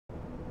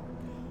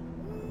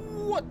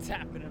What's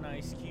happening,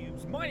 Ice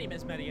Cubes? My name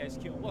is Matty Ice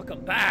Cube, and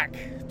welcome back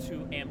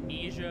to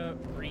Amnesia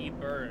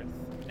Rebirth.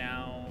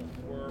 Now,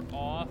 we're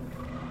off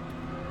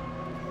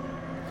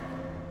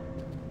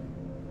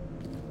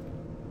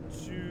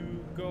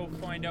to go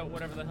find out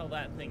whatever the hell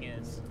that thing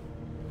is.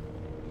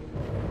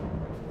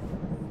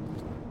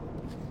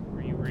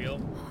 Are you real?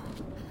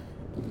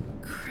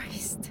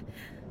 Christ.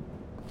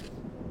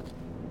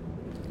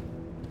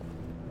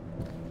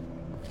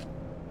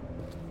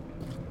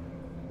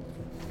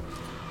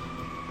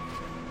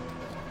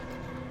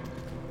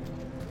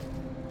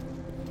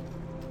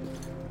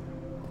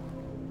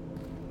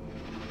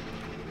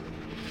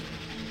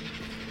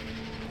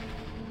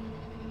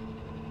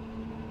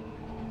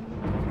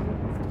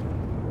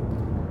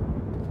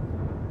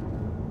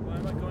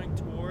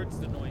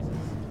 The noises.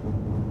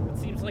 It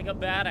seems like a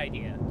bad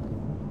idea.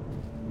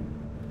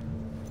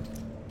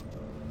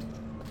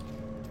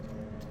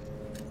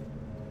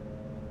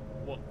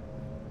 What?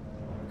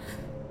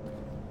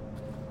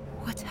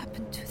 What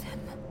happened to them?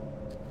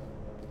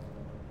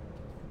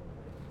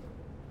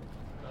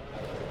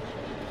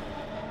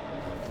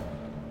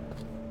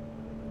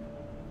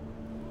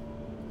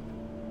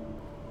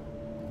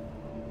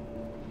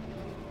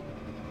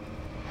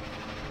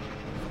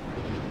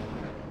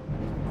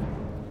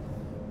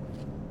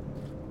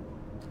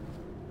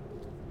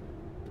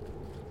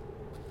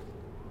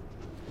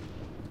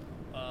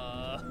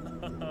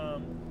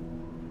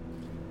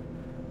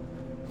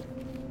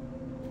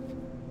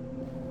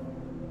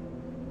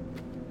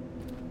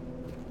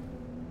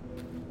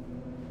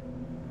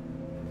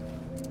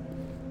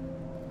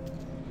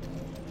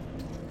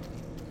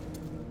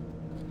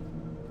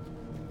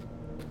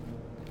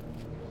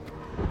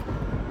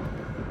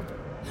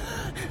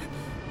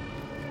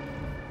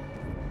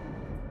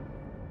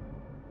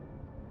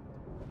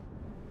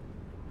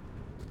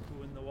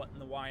 Who and the what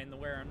and the why and the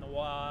where and the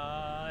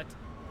what?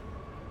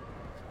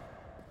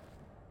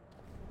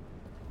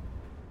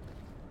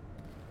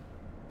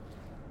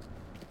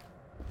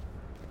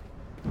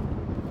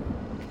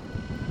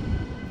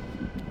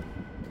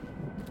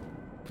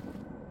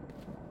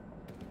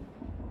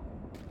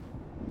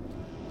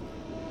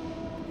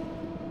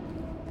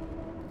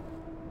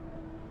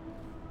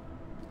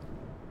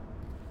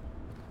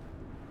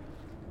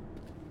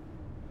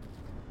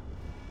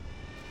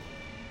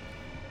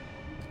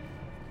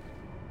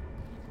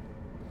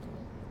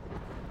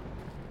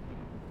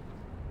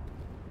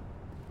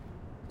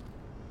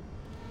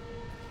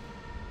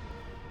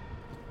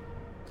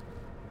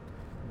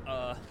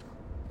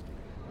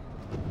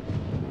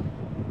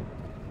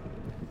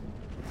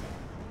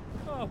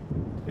 Oh,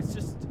 it's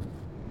just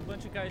a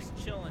bunch of guys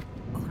chilling.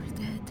 All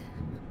dead.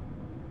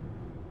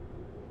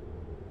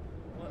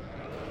 What?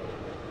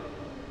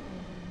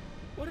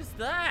 What is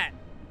that?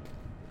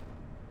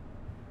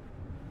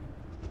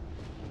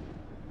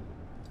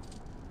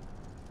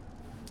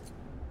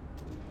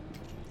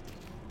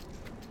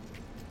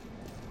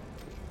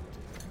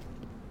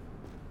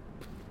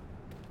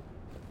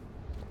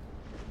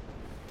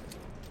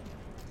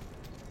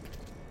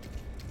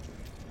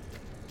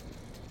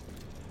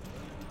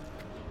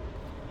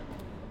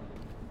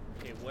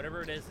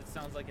 Whatever it is, it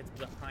sounds like it's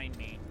behind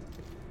me.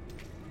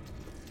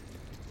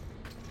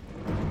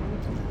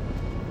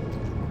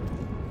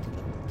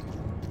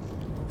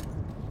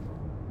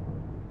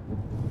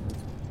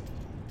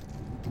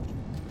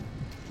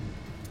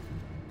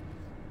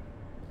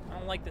 I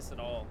don't like this at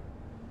all.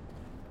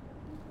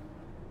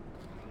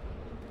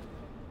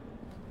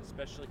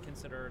 Especially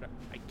considered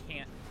I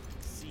can't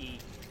see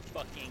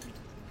fucking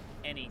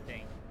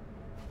anything.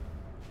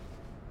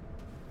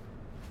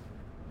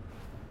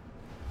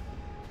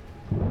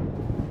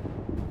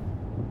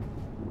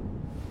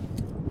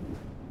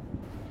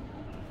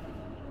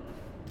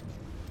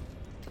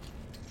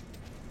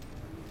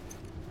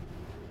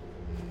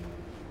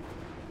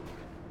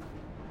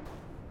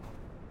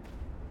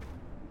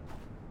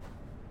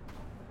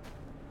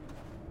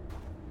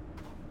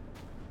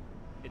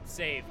 It's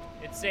saved.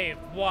 It's saved.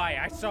 Why?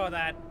 I saw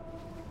that.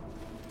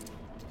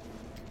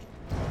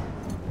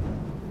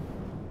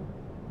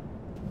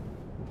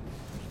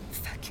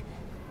 Fuck.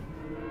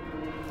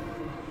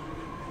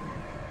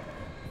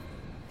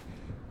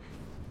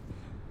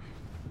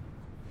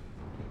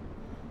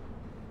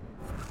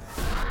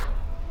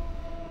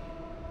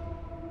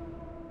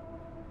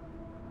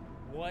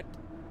 What?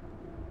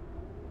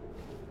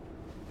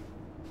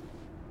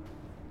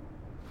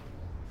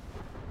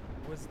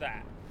 Was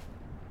that?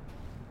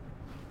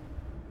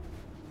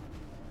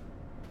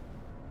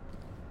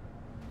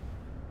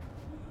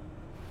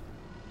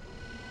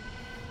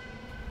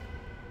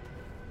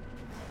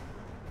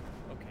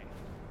 Okay.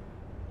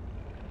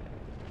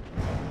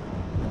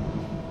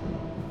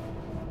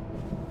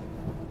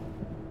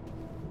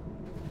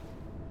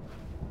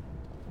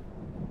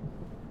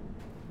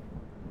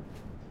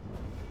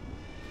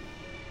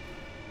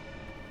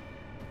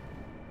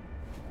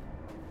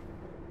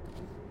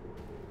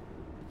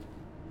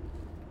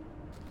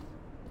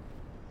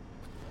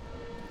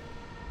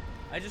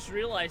 I just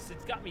realized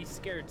it's got me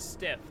scared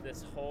stiff,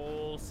 this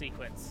whole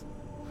sequence.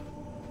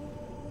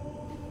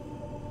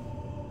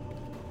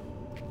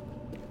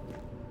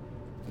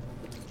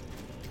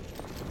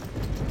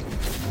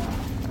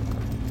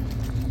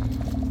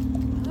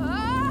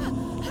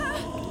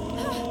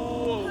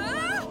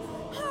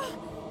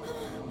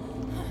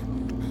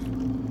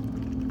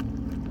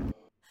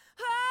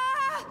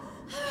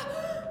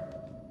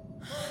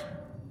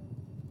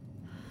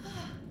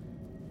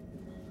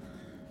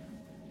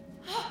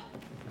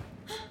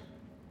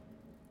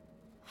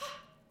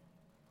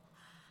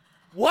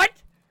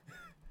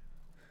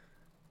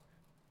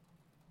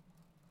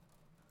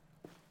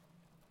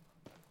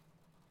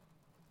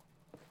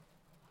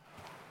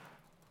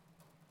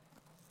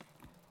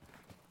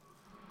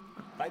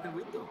 the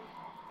window.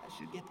 I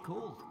should get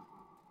cold.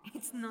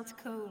 It's not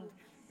cold.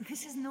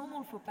 This is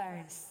normal for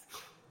Paris.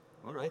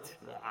 All right,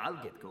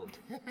 I'll get cold.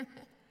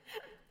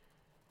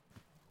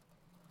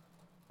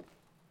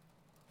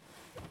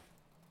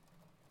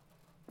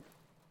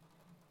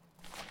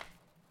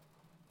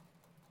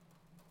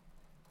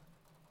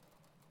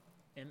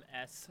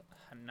 MS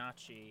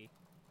Hanachi.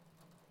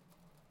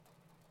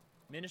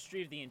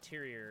 Ministry of the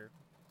Interior.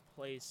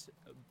 Place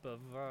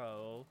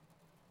Bavaro.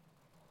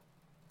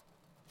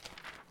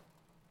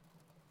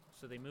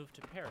 So they moved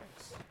to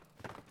Paris.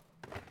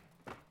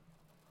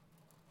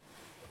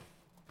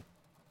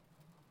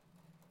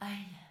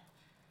 I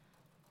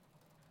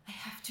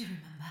have to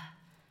remember.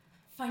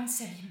 Find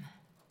Selim.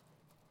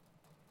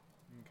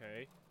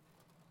 Okay.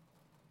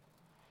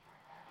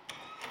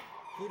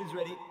 Food is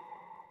ready.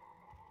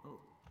 Oh,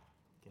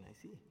 can I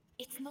see?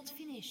 It's not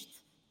finished.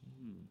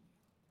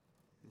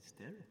 It's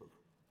terrible.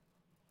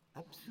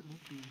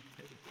 Absolutely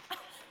terrible.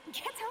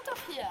 Get out of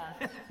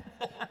here!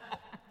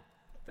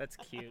 That's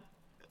cute.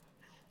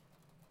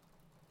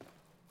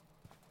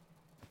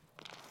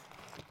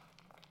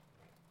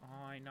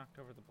 Oh, I knocked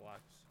over the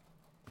blocks.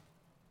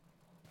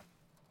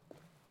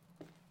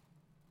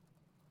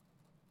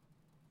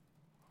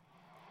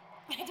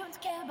 I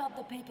don't care about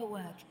the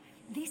paperwork.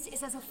 This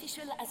is as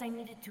official as I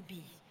need it to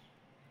be.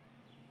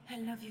 I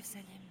love you,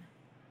 Selim.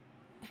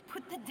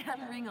 Put the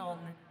damn ring on.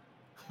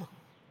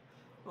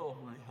 Oh,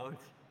 my heart.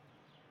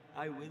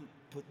 I will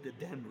put the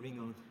damn ring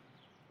on.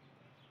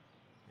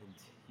 And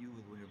you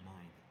will wear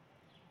mine.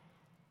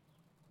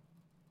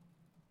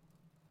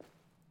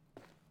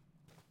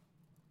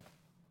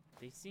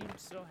 They seem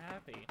so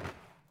happy.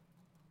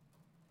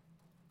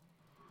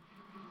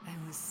 I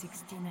was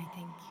 16, I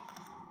think.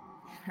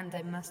 And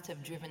I must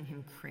have driven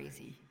him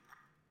crazy.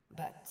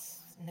 But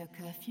no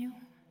curfew,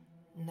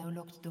 no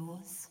locked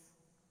doors.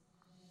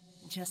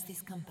 Just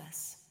this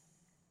compass.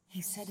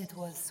 He said it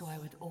was so I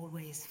would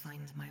always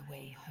find my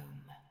way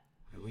home.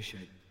 I wish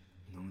I'd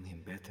known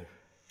him better.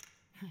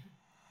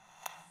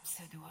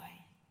 So do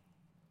I.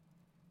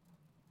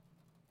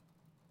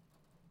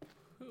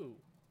 Who?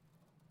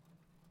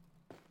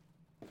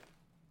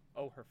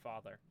 Oh, her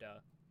father,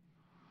 duh.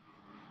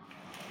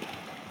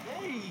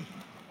 Hey!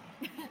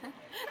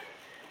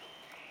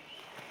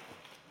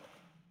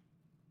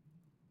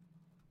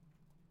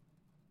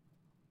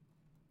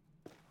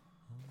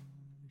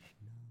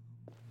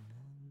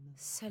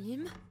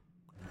 Salim?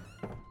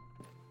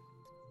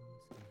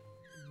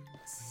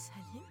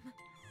 Salim?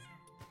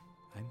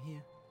 I'm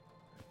here.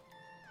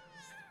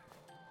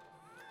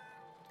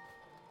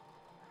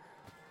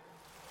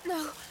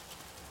 No!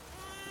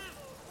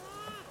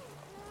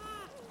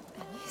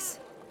 Alice?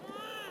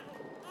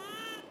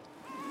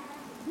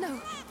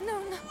 No, no,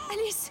 no!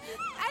 Alice!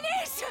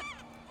 Alice!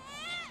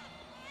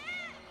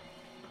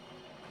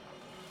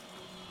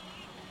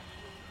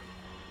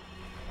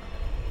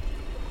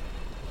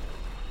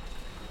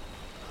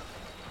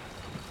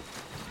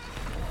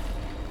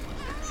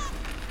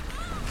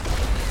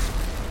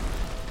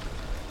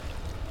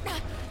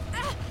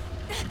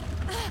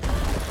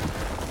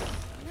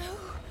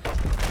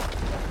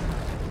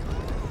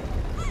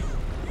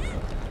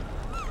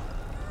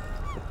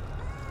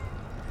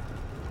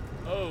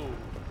 Oh,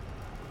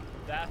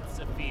 that's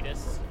a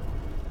fetus.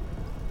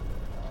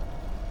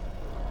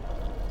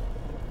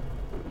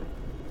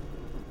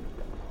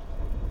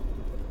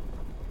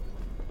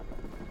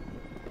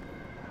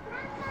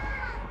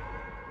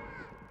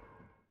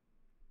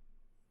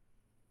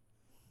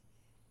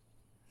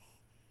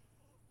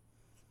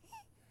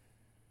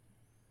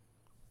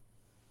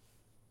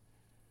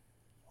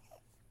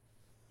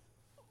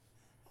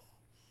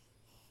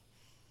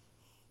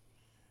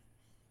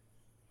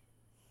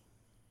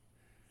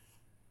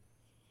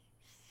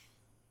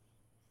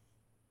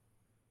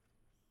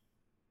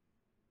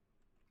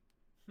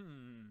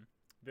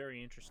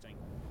 Very interesting.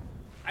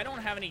 I don't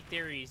have any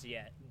theories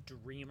yet.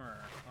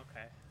 Dreamer.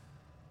 Okay.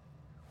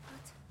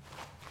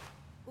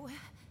 What?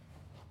 Where?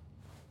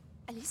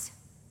 Alice?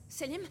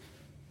 Selim?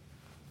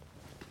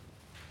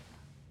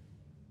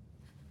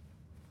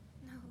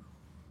 No.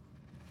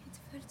 It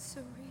felt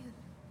so real.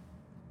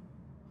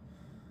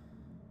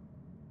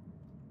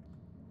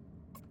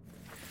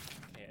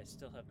 Okay, I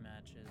still have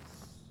matches.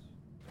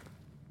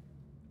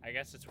 I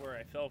guess it's where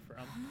I fell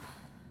from.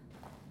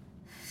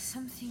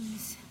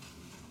 Something's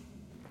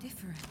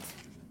different.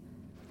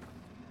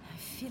 I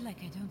feel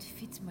like I don't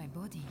fit my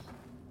body.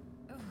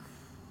 Oh,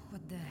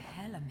 what the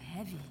hell? I'm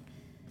heavy.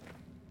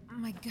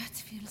 My gut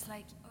feels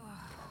like...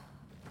 Oh,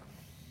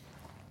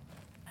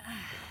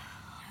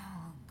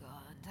 God.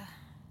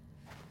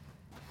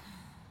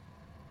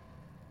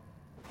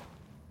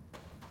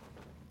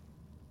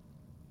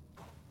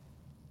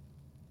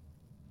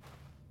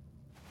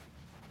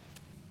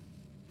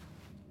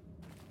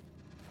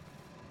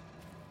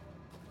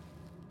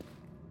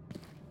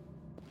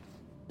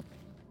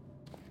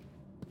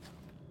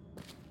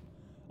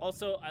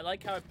 Also, I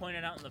like how I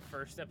pointed out in the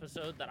first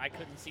episode that I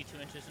couldn't see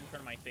 2 inches in front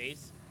of my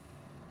face.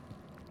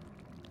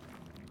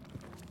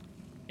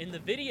 In the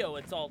video,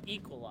 it's all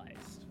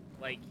equalized.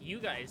 Like, you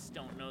guys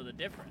don't know the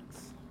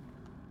difference.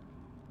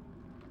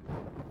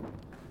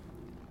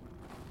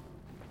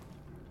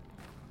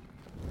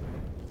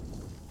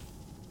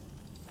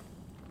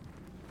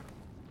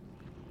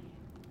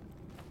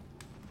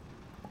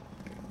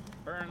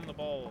 Burn the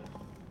bowl.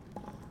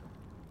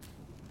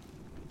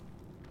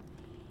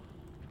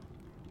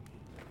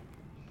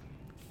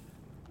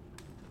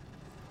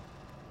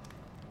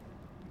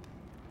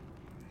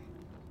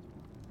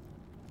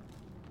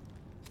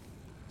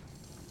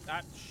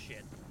 That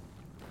shit.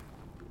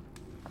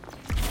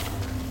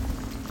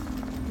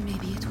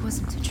 Maybe it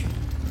wasn't a dream.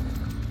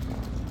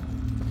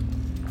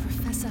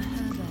 Professor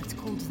Herbert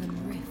called them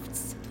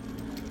rifts.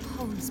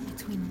 Holes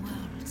between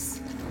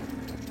worlds.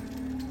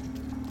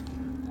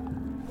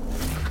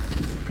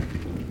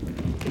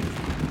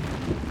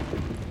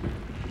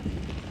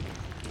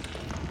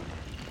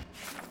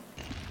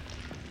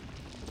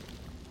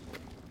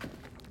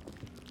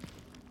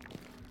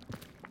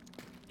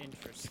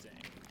 Interesting.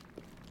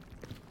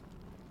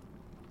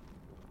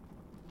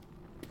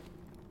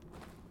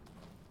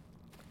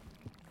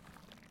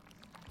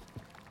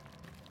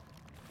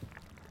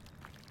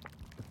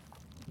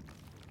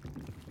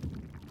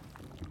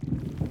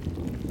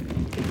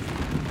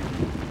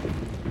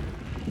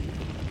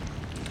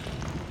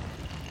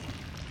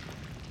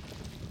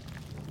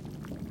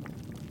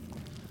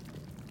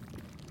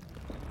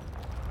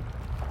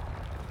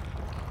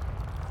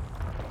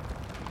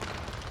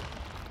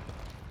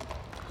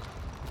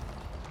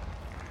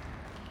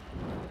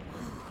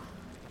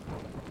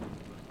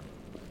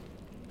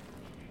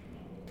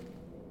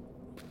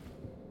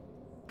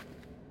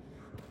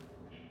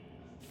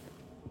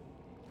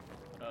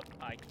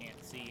 I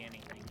can't see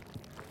anything.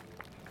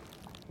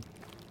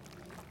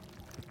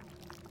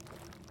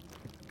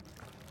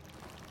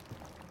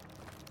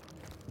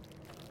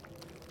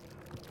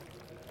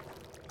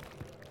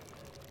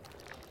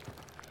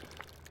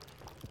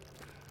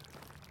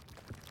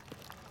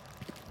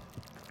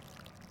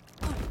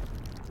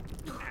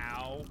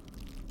 Ow.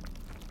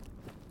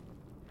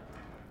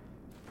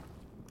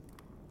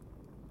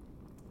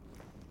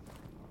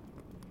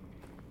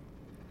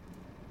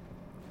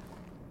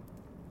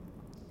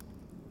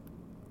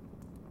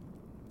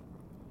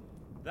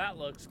 That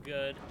looks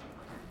good.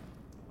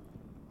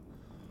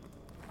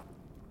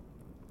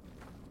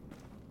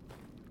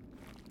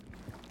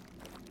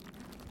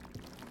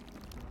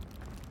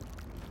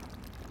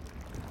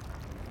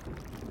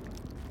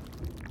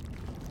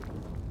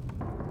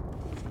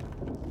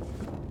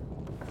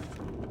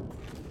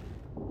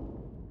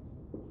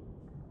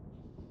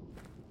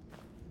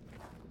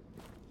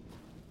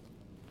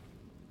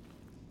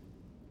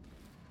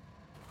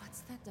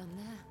 What's that down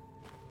there?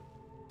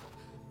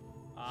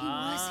 Ah.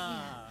 He was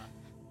here.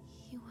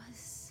 He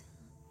was...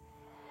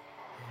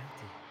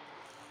 Reality.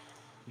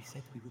 We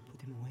said we would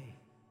put him away.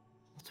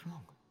 What's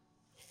wrong?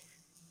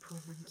 Poor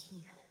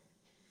monkey.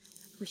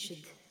 We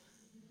should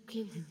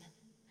clean him.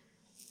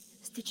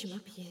 Stitch him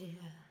up.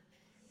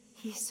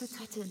 He's so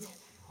tattered.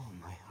 Oh,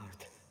 my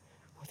heart.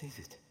 What is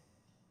it?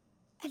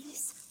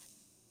 Alice.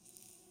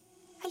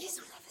 Alice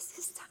will have a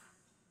sister.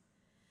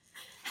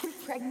 I'm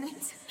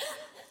pregnant.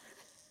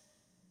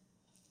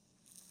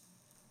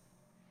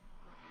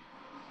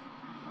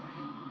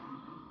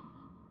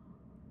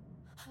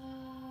 I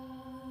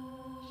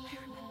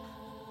remember.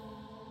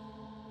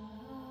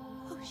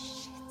 Oh,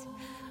 shit.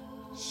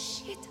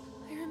 Shit,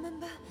 I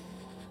remember.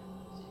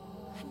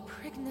 I'm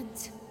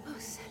pregnant. Oh,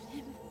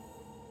 Salim.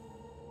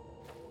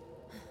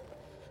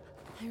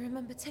 I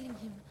remember telling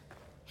him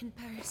in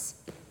Paris.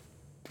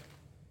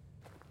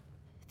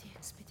 The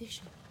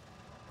expedition.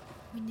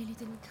 We nearly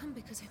didn't come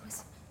because I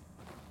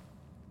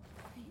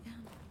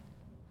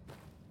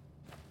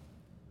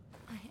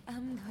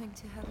am going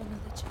to have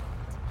another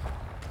child.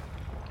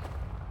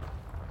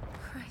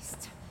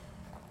 Christ.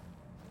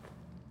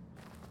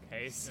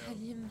 Okay, so...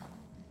 Salim,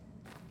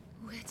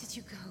 where did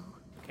you go?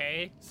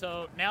 Okay,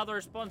 so now the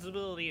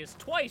responsibility is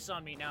twice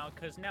on me now,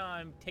 because now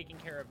I'm taking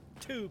care of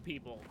two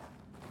people.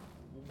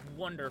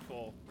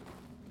 Wonderful.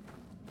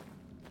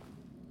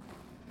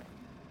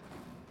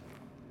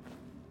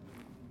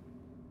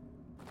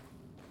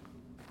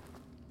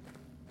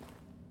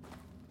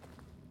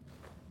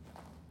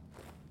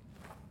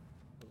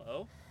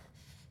 Hello?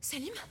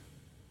 Salim?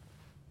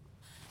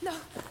 No,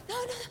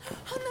 no, no,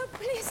 oh no,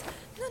 please.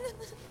 No, no,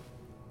 no.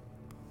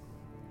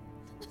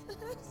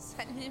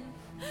 Salim.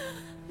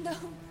 No,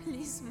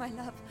 please, my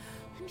love.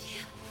 I'm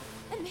here.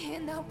 I'm here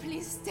now.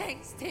 Please stay.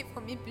 Stay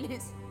for me,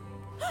 please.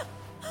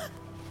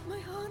 My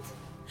heart.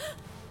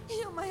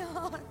 You're my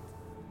heart.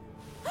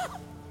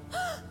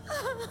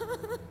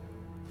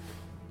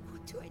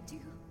 What do I do?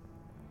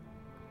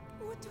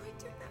 What do I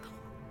do now?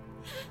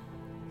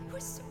 I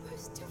was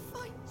supposed to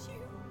find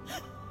you.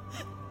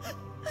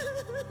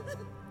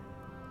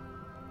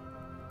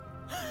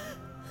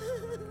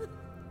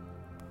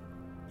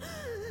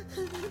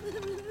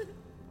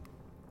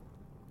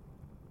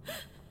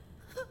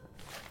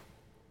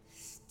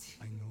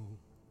 I know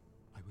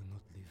I will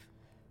not live.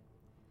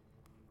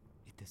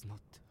 It does not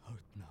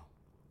hurt now.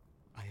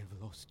 I have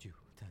lost you,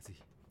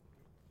 Tazzy.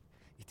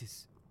 It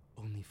is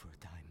only for a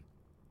time.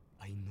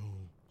 I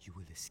know you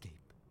will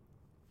escape.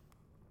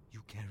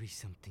 You carry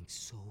something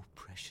so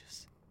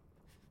precious.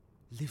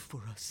 Live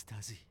for us,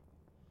 Tazi.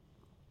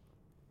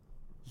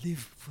 Live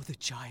for the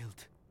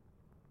child.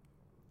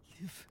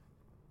 Live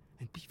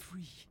and be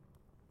free.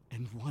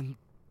 And one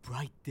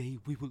bright day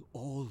we will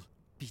all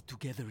be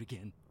together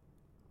again.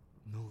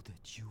 Know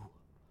that you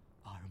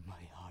are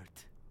my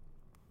heart.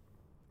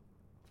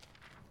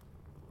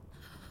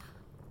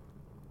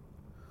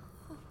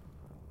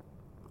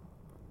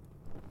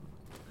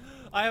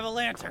 I have a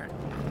lantern.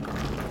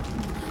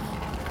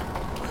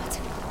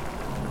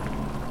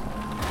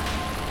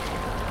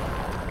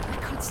 I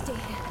can't stay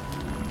here.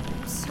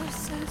 I'm so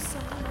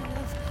sorry, my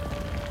love.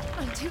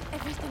 I'll do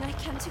everything I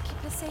can to keep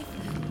her safe.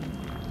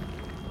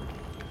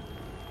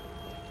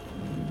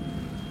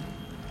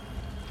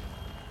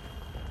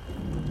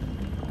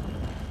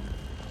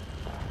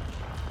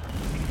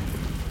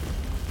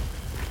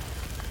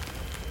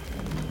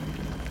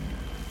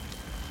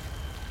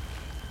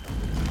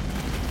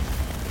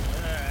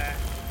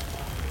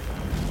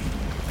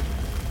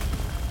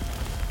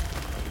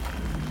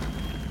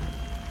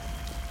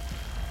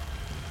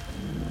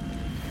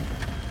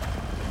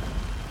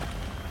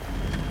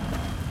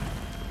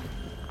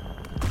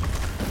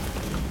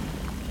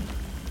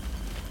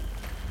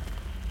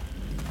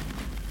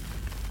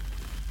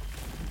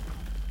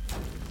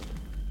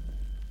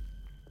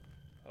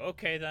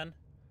 Okay, then.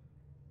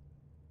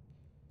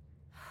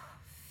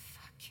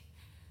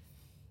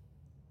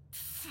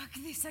 Fuck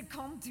this, I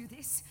can't do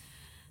this.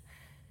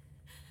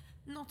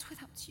 Not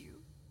without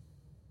you.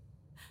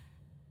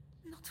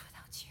 Not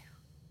without you.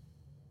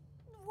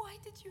 Why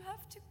did you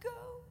have to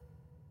go?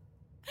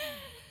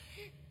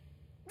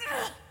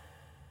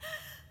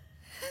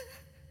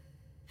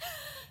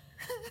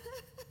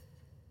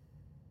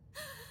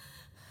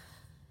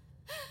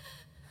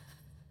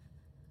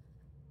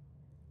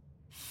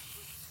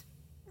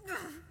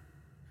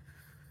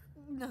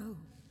 No.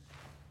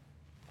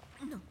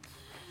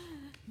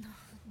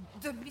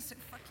 Don't be so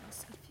fucking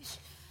selfish.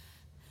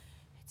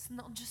 It's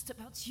not just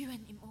about you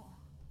anymore.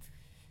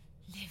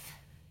 Live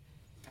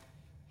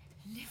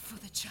for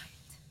the child.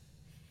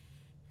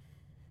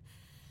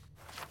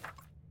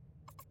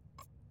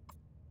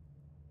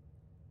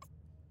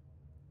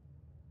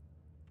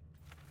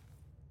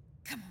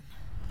 Come on.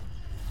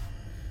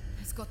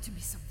 There's got to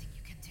be something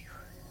you can do.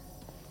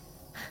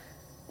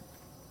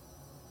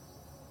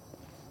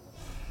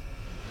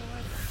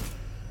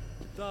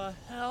 The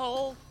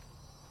hell?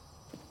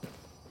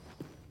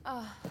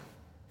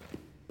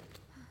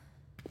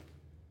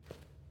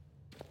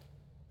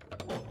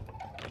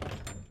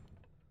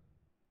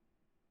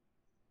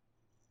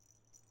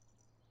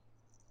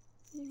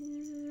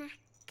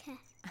 Macca.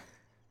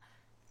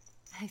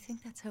 I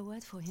think that's her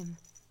word for him.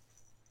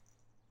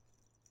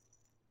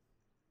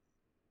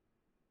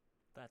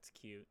 That's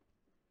cute.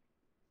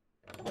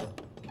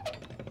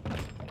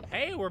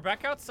 Hey, we're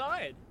back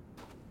outside.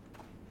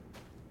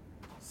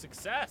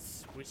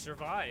 Success. We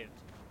survived.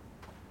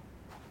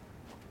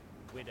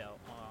 Widow.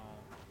 Oh.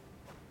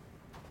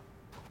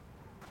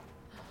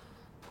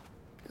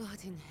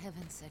 God in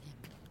heaven, Selim.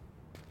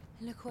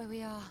 Look where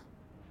we are.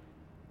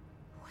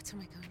 What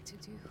am I going to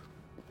do?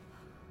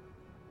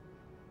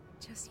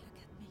 Just look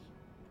at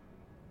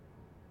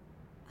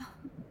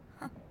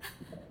me.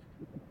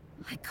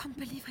 I can't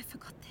believe I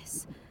forgot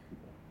this.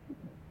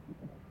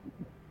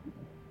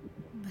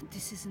 But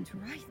this isn't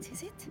right,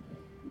 is it?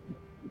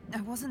 I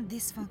wasn't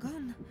this far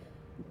gone.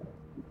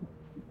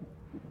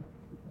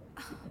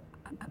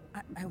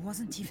 I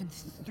wasn't even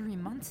 3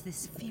 months.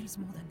 This feels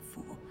more than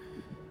 4.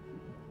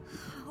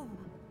 How?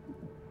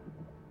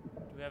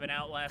 Do we have an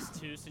Outlast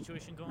 2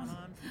 situation going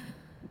on?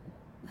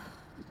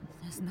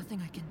 There's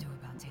nothing I can do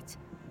about it.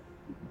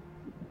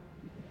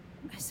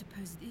 I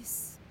suppose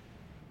this,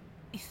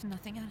 if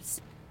nothing else,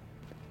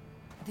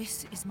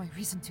 this is my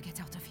reason to get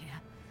out of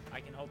here.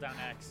 I can hold down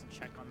X and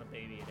check on the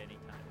baby at any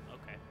time.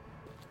 Okay.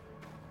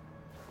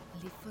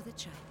 Live for the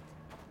child,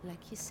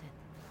 like you said.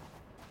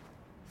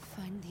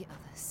 Find the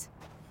others.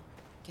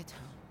 Get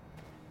home.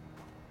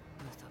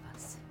 Both of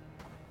us.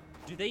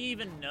 Do they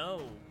even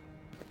know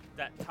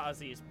that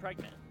Tazi is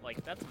pregnant?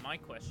 Like, that's my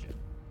question.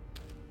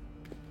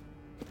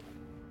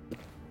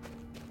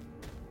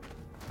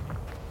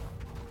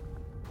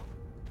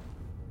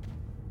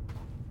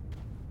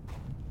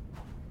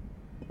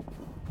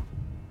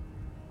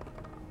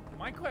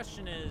 My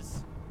question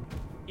is,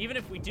 even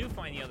if we do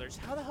find the others,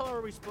 how the hell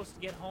are we supposed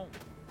to get home?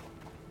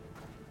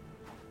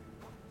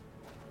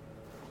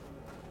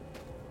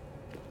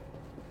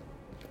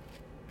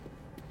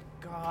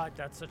 God,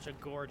 that's such a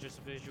gorgeous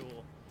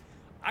visual.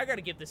 I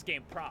gotta give this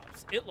game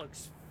props. It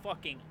looks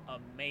fucking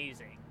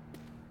amazing.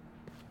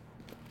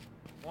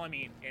 Well, I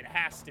mean, it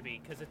has to be,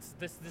 because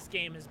this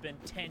game has been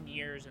 10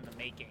 years in the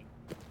making.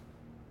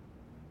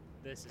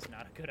 This is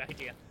not a good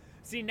idea.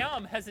 See, now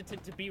I'm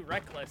hesitant to be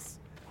reckless,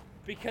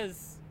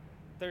 because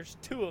there's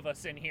 2 of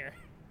us in here.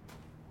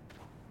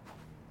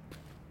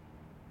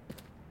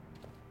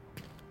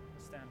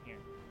 What's down here?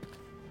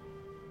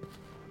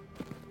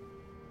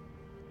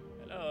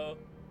 Hello?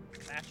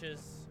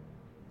 matches.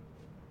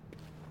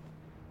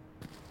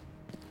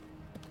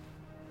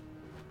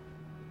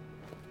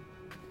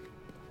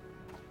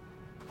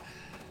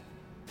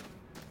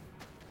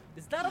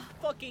 Is that a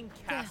fucking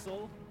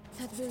castle?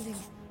 That building.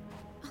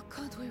 Oh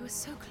god, we were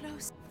so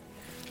close.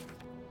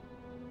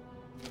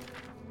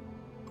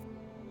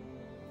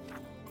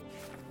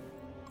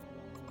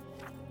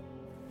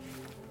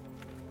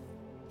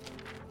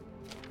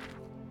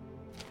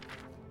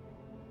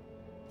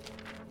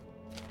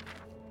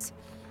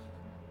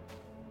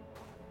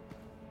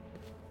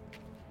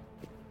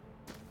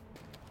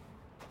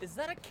 Is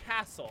that a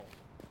castle?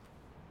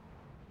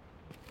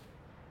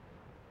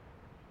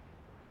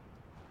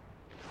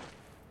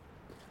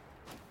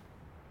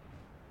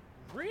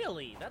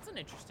 Really? That's an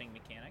interesting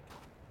mechanic.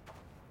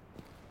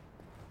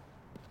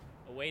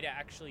 A way to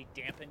actually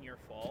dampen your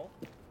fall.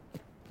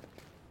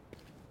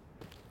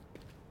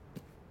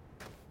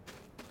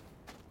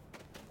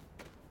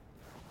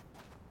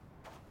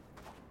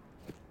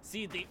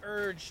 See, the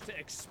urge to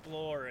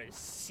explore is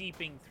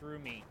seeping through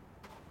me,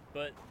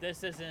 but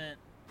this isn't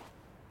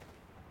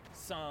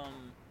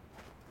some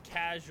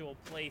casual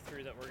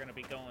playthrough that we're going to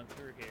be going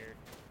through here.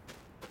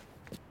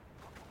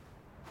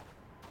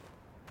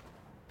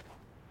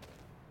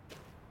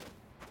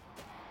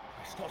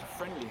 It's not the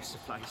friendliest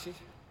of places.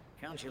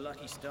 Count your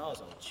lucky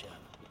stars, old chap.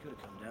 You could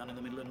have come down in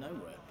the middle of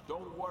nowhere.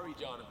 Don't worry,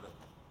 Jonathan.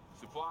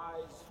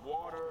 Supplies,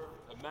 water,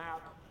 a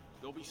map,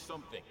 there'll be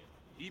something,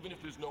 even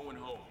if there's no one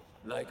home.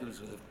 Locals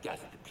will have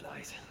gathered the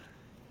place.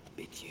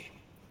 Bet you.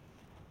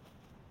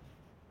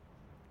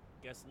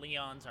 Guess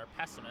Leon's our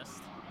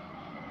pessimist.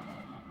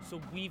 So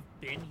we've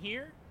been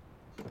here?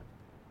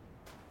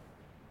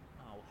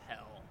 Oh,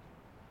 hell.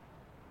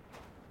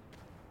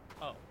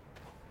 Oh.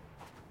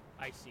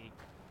 I see.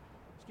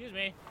 Excuse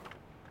me.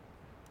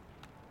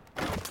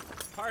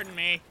 Pardon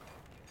me.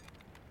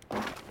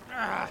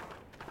 Ah,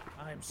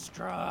 I'm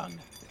strong.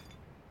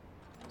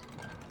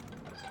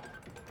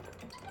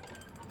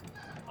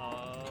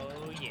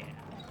 Oh, yeah.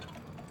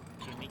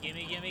 Gimme,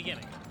 gimme, gimme,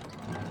 gimme.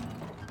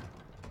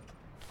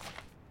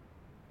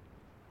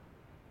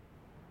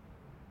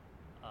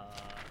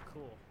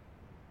 Cool.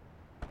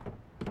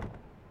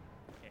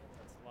 Okay,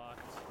 that's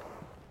locked.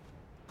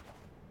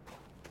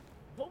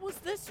 What was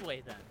this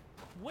way then?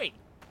 Wait.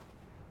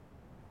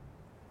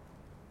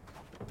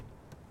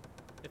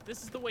 If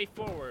this is the way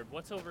forward,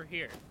 what's over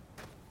here?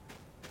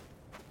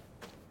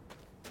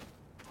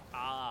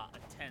 Ah, a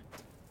tent.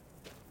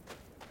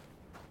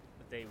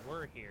 But they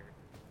were here.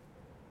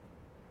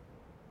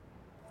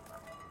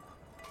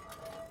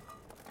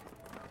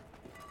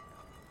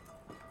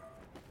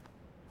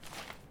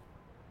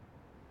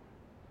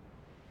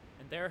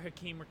 There,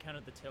 Hakim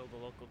recounted the tale of the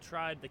local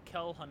tribe, the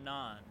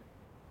Kelhanan.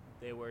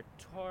 They were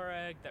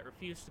Tuareg that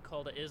refused to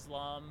call to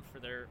Islam for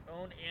their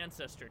own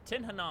ancestor,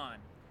 Tin Hanan.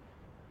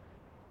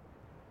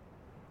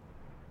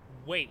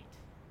 Wait.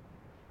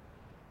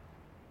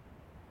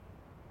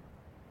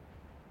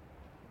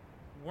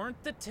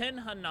 Weren't the Tin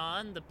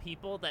Hanan the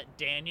people that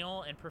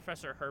Daniel and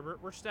Professor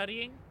Herbert were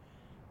studying?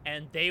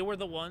 And they were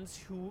the ones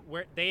who,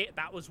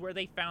 that was where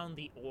they found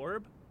the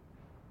orb?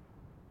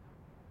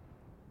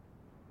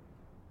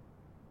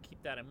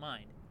 That in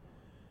mind.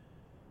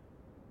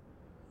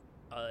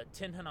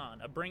 Tin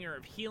Hanan, a bringer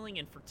of healing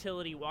and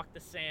fertility, walked the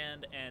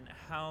sand, and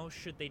how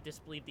should they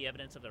disbelieve the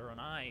evidence of their own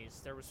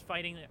eyes? There was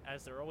fighting,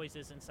 as there always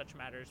is in such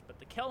matters, but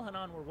the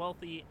Kelhanan were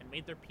wealthy and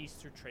made their peace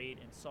through trade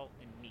in salt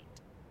and meat.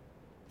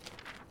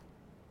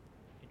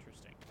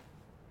 Interesting.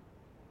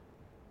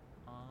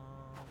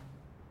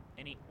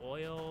 Any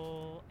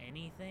oil?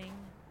 Anything?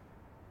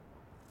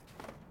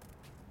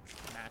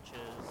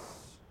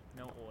 Matches?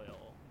 No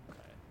oil.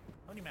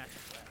 How many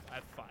matches do I have? I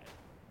have 5.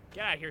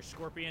 Get out of here,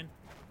 Scorpion.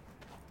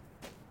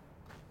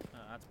 Oh,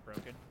 that's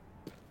broken.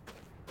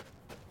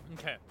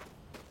 Okay.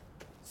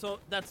 So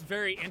that's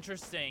very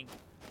interesting.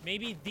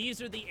 Maybe these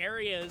are the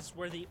areas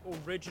where the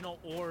original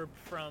orb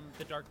from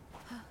the Dark...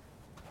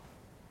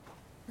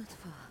 Not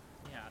far.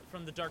 Yeah,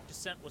 from the Dark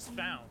Descent was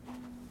found.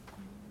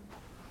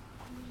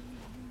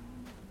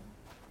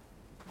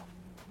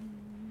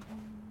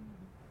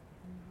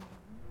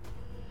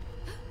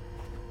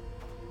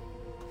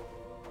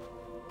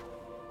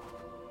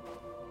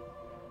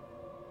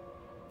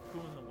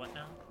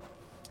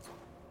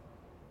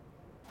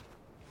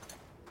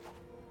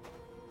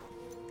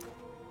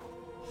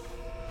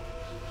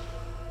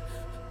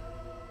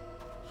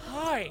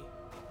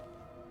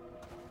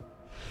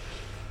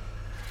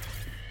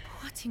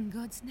 In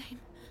God's name.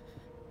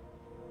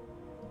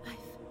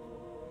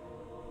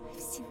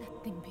 I've seen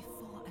that thing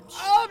before, I'm sure.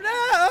 Oh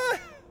no!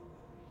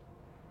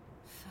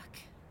 Fuck.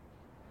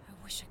 I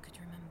wish I could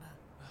remember.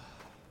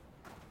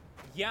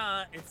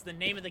 Yeah, it's the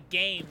name of the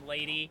game,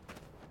 lady.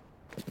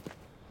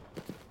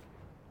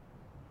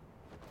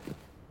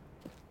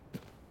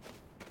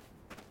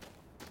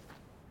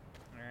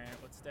 Alright,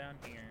 what's down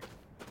here?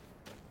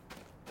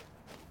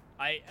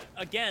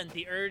 Again,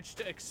 the urge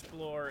to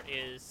explore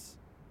is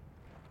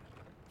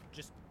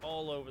just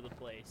all over the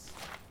place.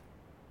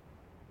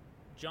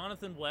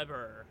 Jonathan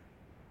Weber.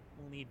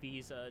 We'll need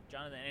visa.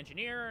 Jonathan,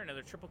 engineer,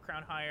 another Triple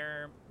Crown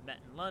hire, met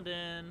in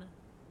London.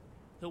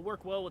 He'll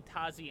work well with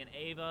Tazi and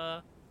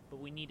Ava, but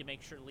we need to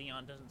make sure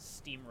Leon doesn't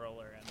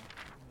steamroller him.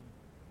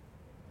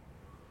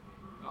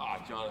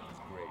 Ah, Jonathan's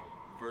great.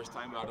 First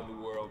time out in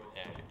the world,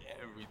 and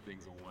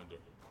everything's a wonder.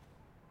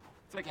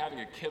 It's like having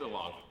a kid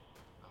along.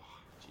 Oh,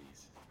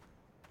 jeez.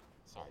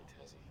 Sorry,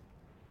 Tezzy.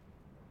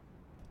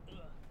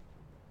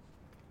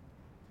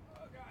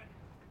 Oh, God.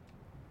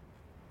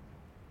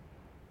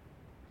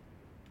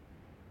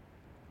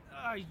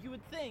 You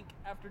would think,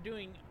 after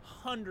doing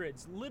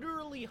hundreds,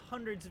 literally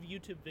hundreds of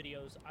YouTube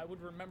videos, I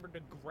would remember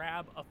to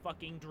grab a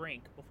fucking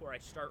drink before I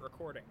start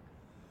recording.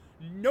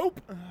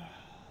 Nope!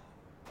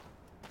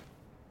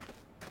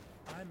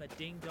 I'm a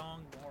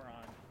ding-dong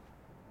moron.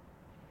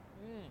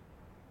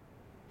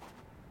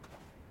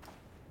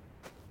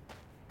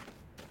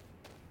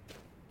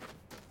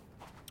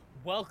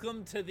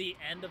 Welcome to the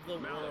end of the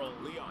world.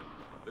 Leon,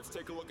 let's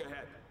take a look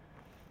ahead.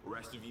 The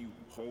rest of you,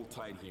 hold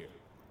tight here.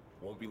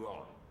 Won't be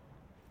long.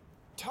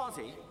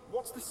 Tazi,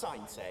 what's the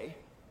sign say?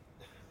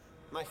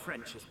 My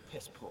French is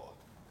piss poor.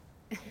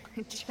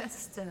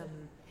 Just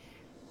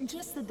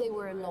that they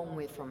were a long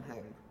way from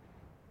home.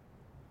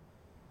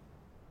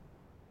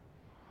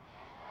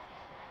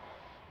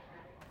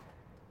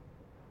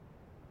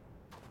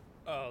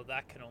 Oh,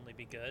 that can only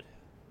be good.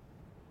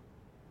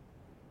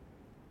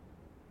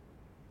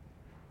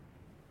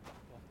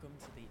 Welcome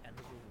to the end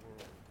of the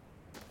world.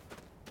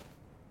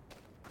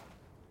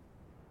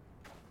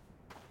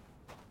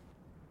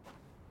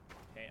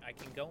 Okay, I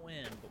can go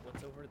in, but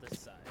what's over this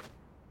side?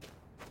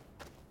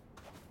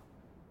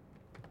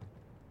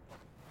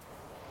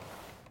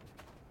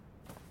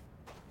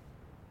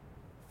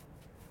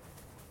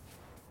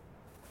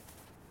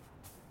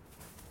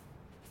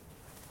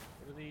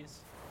 What are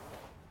these?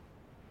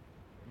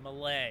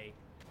 Malay.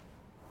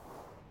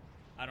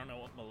 I don't know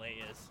what Malay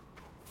is.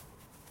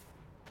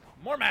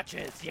 More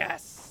matches!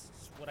 Yes!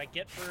 That's what I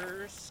get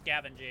for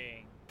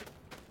scavenging.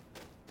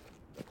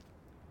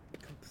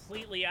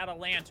 Completely out of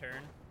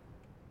lantern.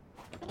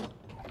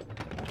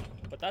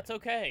 But that's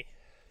okay.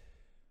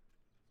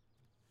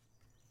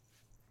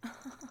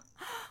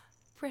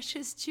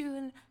 Precious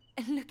jewel,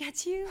 and look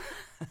at you.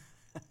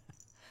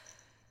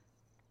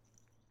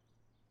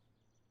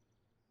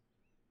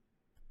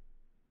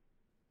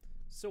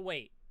 So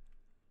wait.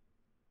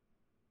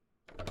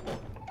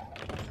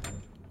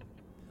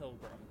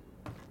 Pilgrim.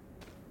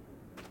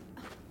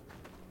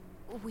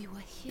 We were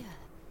here.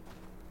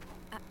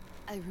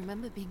 I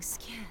remember being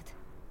scared.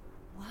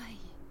 Why?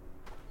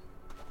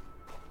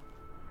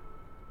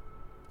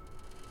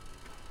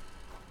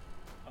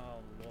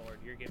 Oh lord,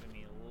 you're giving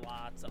me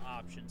lots of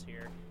options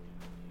here.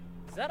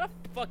 Is that a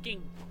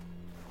fucking...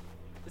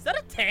 Is that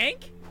a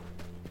tank?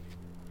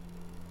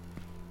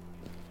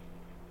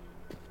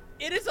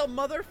 It is a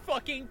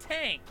motherfucking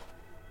tank!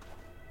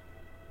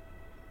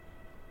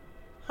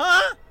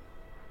 Huh?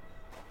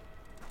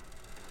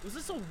 Was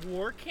this a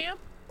war camp?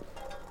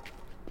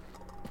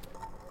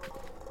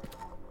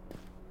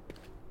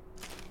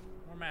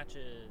 More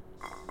matches.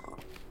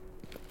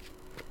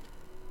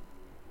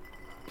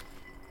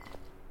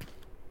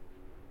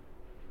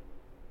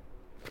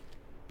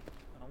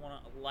 I don't want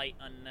to light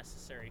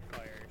unnecessary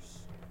fires.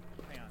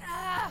 Hang on.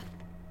 Ah!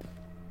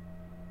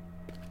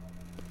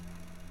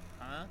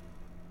 Huh?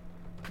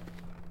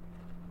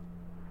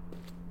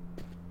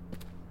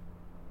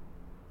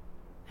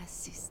 A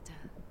sister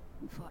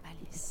for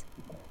Alice.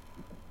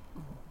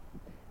 Or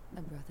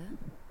a brother,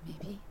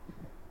 maybe.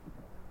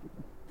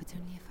 But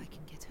only if I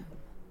can get home.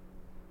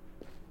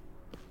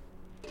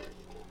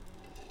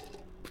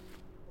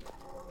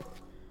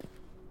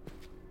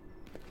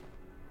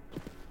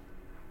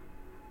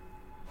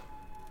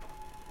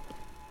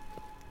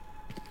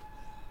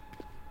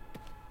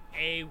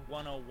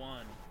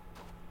 A101.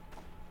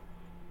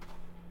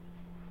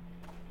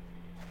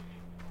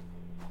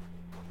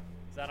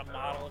 Is that a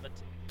model of a...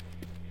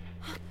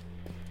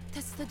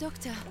 That's the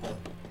doctor.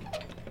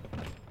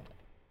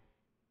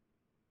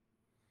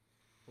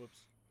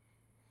 Whoops.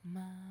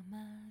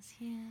 Mama's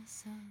here,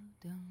 so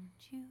don't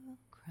you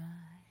cry.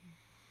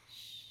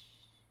 Shh.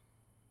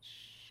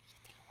 Shh,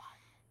 little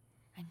one.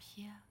 I'm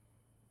here.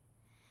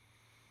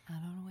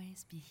 I'll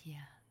always be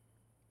here.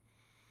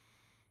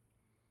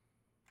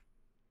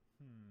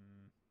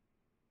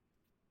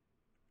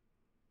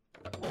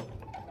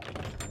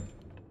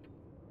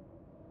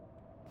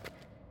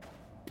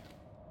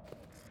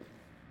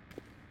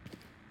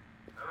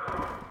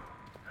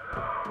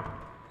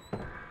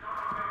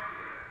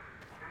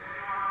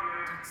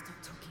 Don't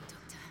stop talking,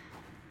 Doctor.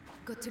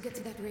 Got to get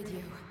to that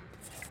radio.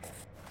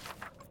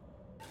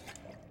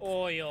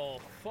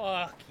 Oil.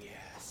 Fuck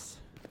yes.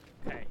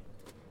 Okay.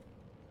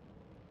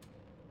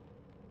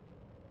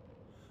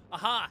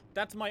 Aha!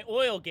 That's my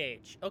oil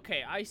gauge.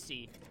 Okay, I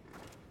see.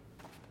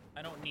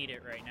 I don't need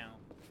it right now.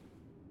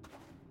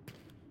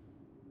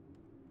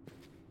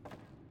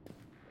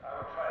 I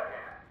will try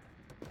again.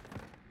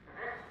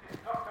 This is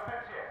Dr.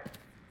 Amnesia.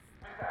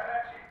 Mr.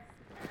 Adachi,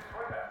 Mrs.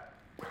 Winter.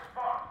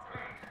 Respond,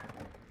 please.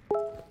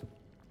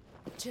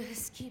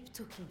 Just keep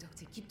talking,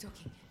 Doctor. Keep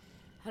talking.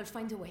 I'll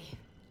find a way.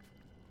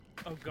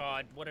 Oh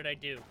God, what did I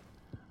do?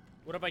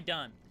 What have I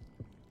done?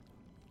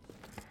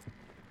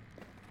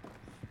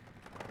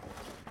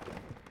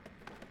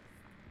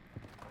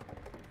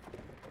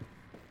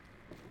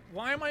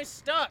 Why am I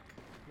stuck?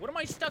 What am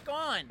I stuck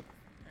on?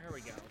 There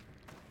we go.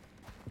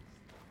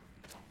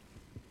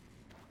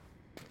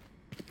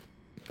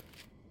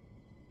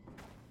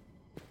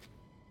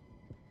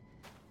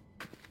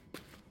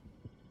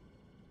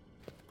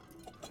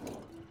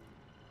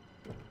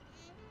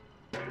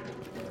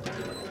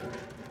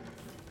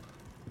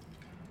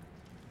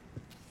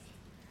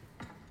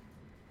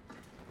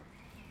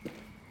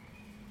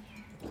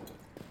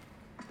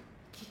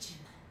 Kitchen.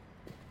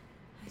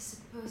 I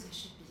suppose I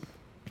should be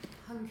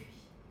hungry,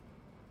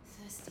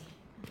 thirsty.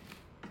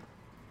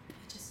 I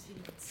just feel a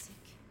bit sick.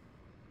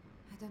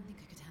 I don't think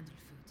I could handle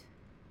food.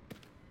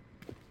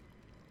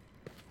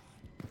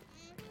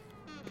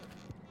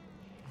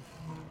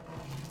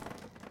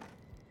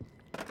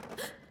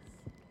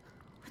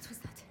 What was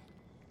that?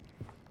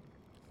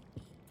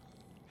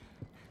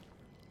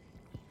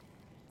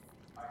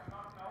 I do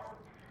not know if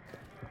you can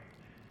hear me.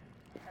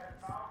 He has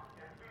found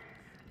a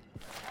village,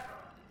 a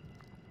settlement.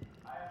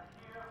 I am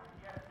here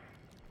with Yasmin.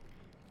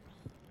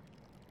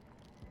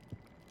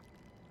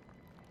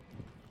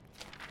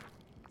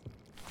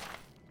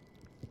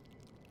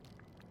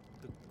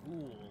 The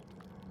ghoul.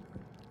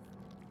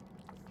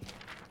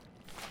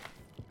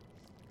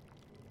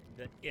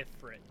 The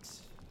Ifrit.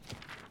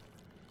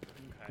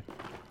 Okay.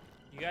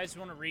 You guys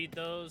want to read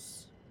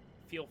those?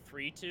 Feel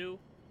free to.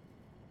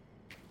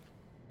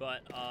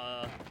 But,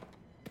 I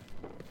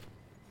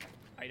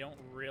don't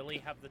really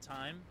have the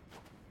time.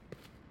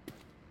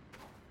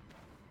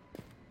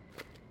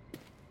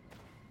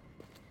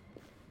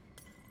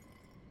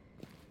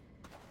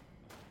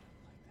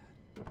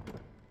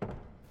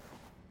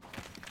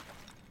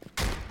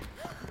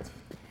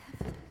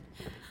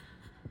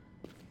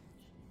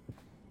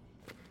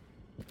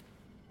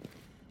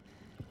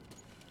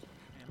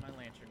 And my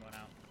lantern went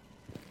out.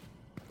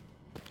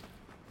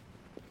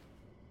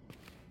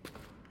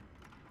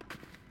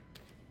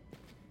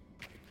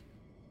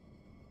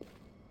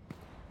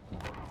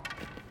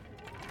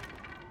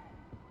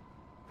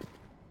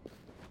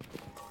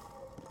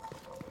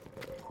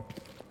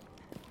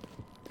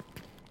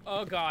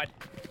 Oh God.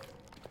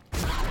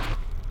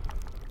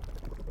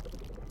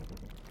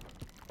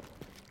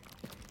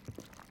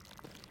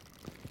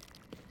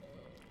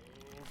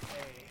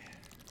 Okay.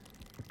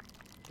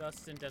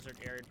 Dust and desert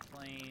arid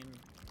plain.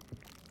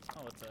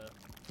 Oh, it's a...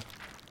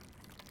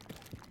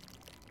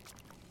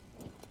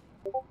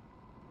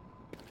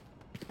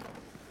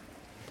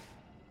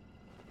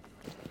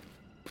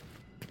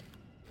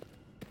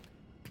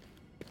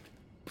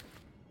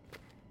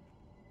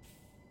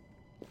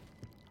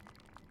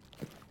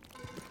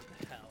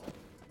 hell.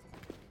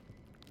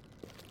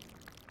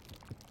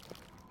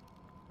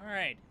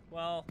 Alright,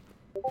 well,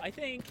 I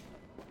think...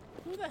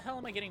 Who the hell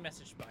am I getting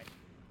messaged by?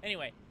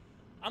 Anyway,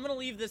 I'm gonna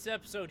leave this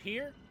episode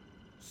here.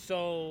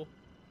 So...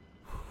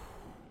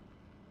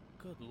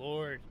 Good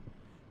lord.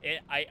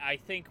 I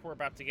think we're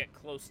about to get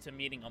close to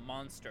meeting a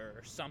monster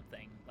or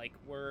something. Like,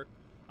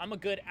 I'm a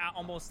good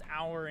almost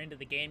hour into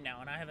the game now,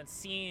 and I haven't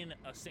seen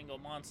a single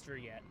monster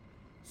yet.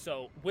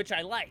 So, which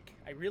I like.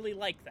 I really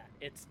like that.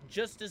 It's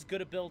just as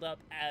good a build-up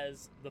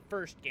as the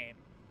first game.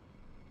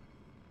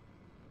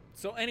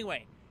 So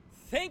anyway,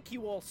 thank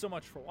you all so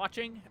much for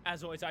watching.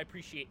 As always, I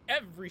appreciate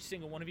every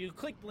single one of you.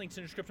 Click the links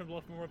in the description below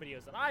for more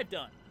videos that I've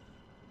done,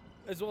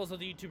 as well as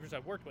other YouTubers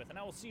I've worked with. And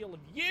I will see all of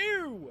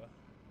you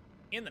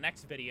in the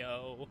next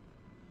video.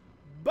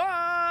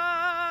 Bye!